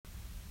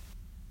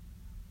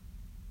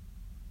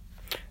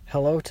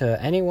hello to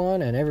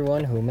anyone and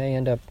everyone who may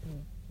end up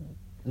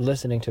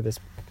listening to this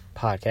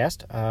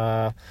podcast.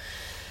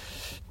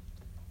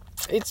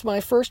 It's my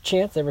first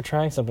chance ever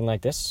trying something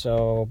like this,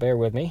 so bear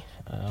with me.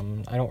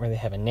 I don't really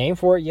have a name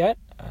for it yet.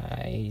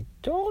 I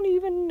don't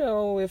even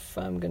know if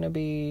I'm going to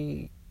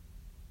be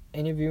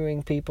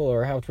interviewing people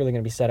or how it's really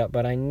going to be set up,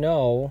 but I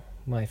know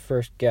my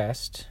first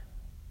guest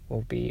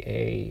will be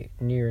a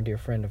near and dear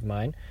friend of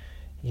mine.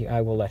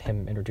 I will let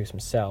him introduce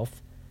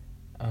himself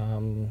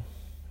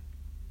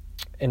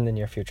in the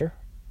near future.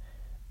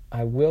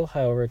 I will,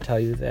 however, tell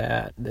you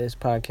that this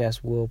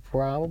podcast will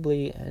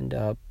probably end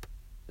up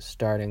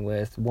starting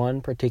with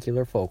one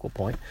particular focal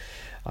point.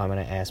 I'm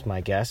going to ask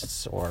my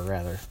guests, or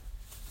rather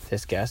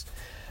this guest,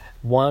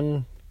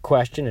 one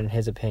question and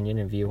his opinion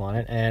and view on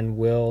it, and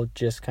we'll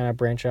just kind of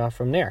branch off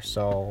from there.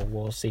 So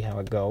we'll see how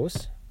it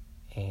goes,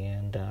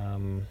 and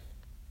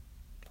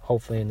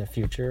hopefully in the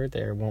future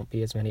there won't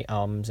be as many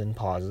ums and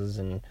pauses,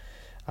 and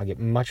I'll get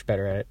much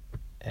better at it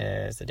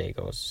as the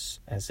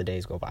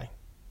days go by.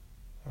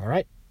 All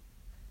right.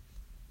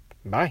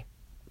 Bye.